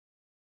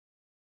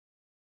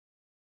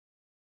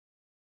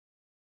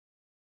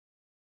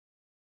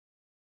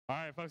All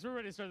right, folks, we're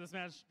ready to start this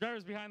match.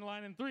 Drivers behind the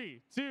line in 3,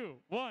 2,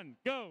 1,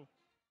 go.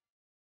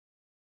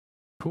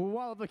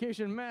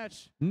 Qualification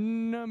match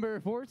number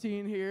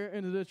 14 here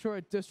in the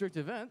Detroit District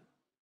event.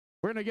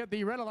 We're going to get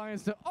the Red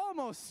Alliance to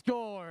almost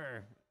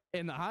score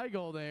in the high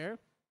goal there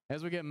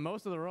as we get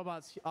most of the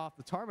robots off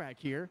the tarmac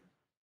here.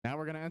 Now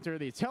we're going to enter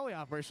the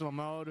tele-operational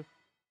mode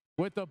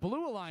with the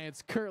Blue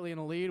Alliance currently in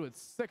the lead with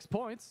 6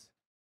 points.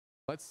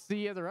 Let's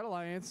see if the Red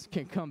Alliance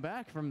can come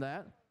back from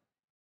that.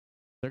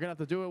 They're going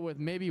to have to do it with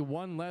maybe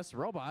one less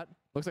robot.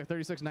 Looks like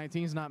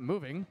 3619 is not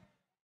moving.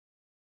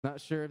 Not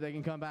sure if they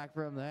can come back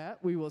from that.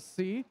 We will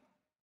see.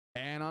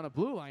 And on the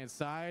Blue Alliance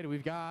side,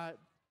 we've got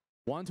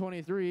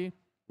 123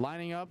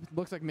 lining up.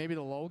 Looks like maybe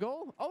the low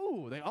goal.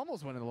 Oh, they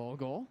almost went in the low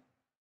goal.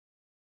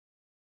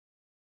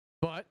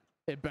 But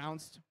it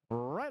bounced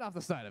right off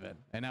the side of it.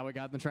 And now we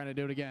got them trying to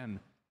do it again.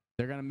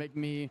 They're going to make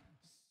me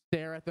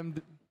stare at them.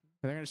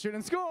 They're going to shoot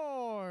and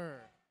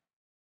score.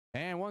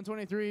 And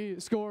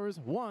 123 scores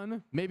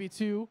 1, maybe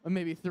 2,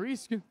 maybe 3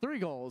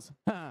 goals.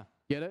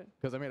 Get it?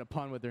 Because I made a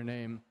pun with their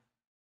name.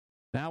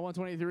 Now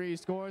 123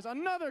 scores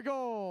another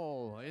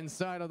goal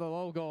inside of the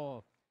low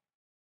goal.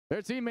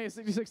 Their teammate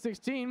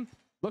 6616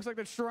 looks like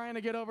they're trying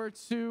to get over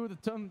to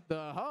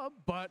the hub,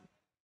 but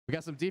we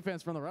got some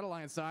defense from the Red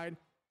Alliance side.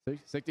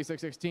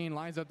 6616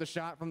 lines up the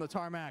shot from the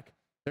tarmac.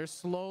 They're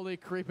slowly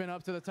creeping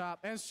up to the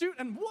top and shoot,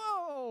 and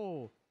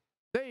whoa!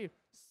 They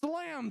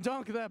slam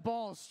dunk that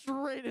ball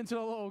straight into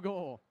the low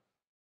goal.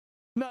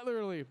 Not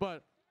literally,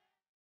 but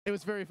it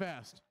was very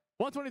fast.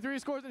 123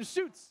 scores and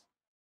shoots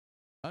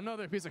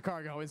another piece of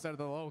cargo inside of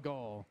the low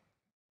goal.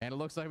 And it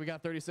looks like we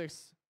got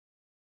 36-32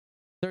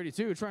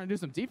 trying to do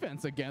some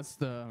defense against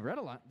the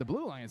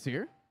Blue Alliance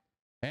here.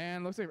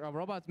 And looks like a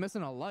robot's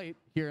missing a light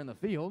here in the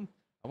field.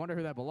 I wonder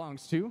who that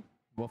belongs to.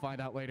 We'll find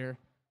out later.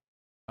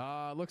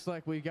 Looks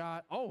like we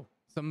got,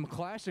 some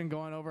clashing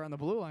going over on the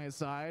Blue Alliance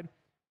side.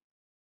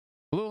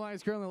 Blue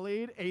Alliance currently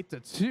lead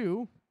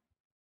 8-2.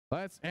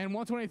 And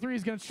 123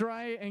 is going to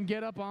try and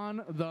get up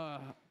on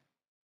the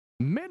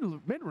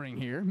mid-rung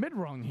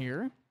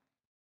here.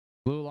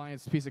 Blue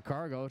Alliance piece of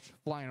cargo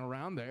flying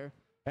around there.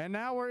 And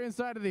now we're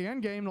inside of the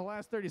end game in the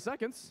last 30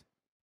 seconds.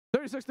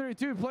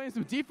 36-32 playing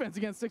some defense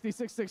against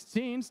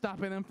 6616,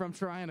 stopping them from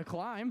trying to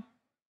climb.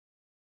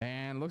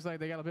 And looks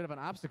like they got a bit of an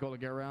obstacle to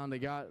get around. They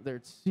got their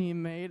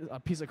teammate, a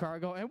piece of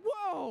cargo, and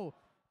whoa!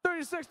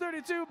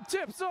 36-32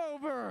 tips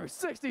over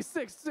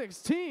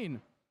 6616.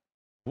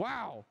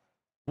 Wow,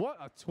 what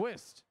a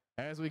twist.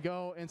 As we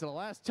go into the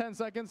last 10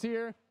 seconds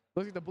here,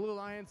 looks like the Blue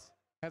Alliance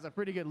has a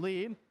pretty good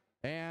lead.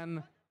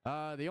 And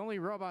the only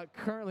robot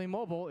currently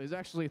mobile is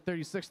actually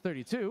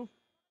 36-32.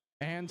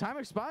 And time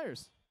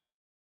expires.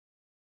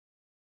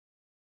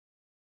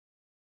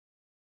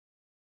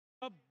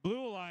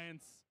 Blue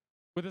Alliance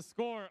with a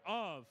score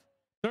of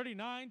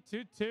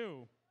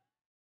 39-2.